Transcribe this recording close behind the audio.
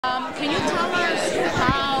Can you tell us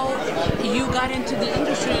how you got into the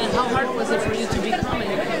industry and how hard was it for you to become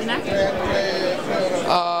an actor?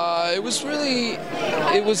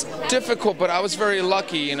 It was difficult, but I was very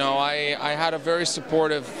lucky. You know, I had a very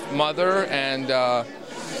supportive mother, and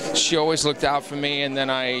she always looked out for me. And then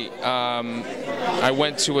I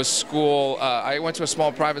went to a school. I went to a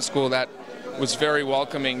small private school that was very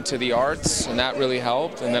welcoming to the arts, and that really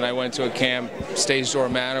helped. And then I went to a camp, Stage Door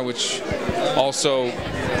Manor, which also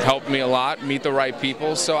helped me a lot, meet the right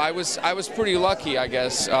people. So I was pretty lucky, I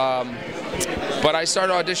guess. But I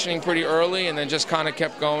started auditioning pretty early, and then just kind of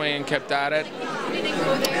kept going and kept at it.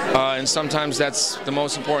 And sometimes that's the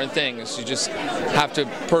most important thing, is you just have to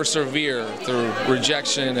persevere through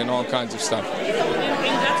rejection and all kinds of stuff. And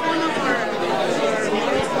that's one of our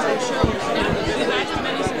shows. We've asked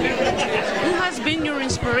many celebrities, who has been your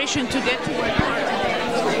inspiration to get to where you are today?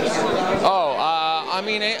 I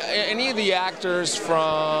mean, any of the actors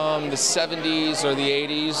from the 70s or the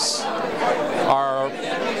 80s are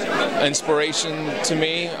inspiration to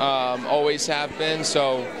me, always have been.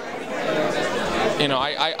 So, you know,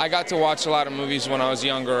 I got to watch a lot of movies when I was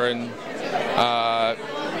younger, and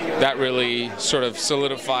that really sort of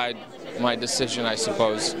solidified my decision, I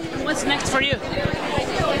suppose. What's next for you?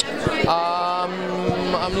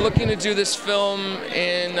 I'm looking to do this film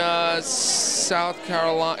in North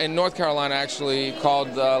Carolina, actually,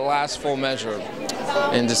 called Last Full Measure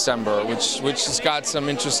in December, which has got some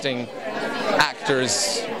interesting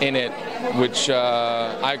actors in it, which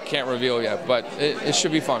I can't reveal yet, but it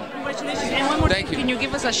should be fun. Congratulations. And one more thing, can you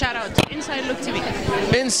give us a shout out to Inside Look TV?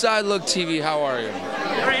 Inside Look TV, how are you?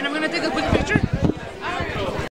 All right, and I'm going to take a quick picture.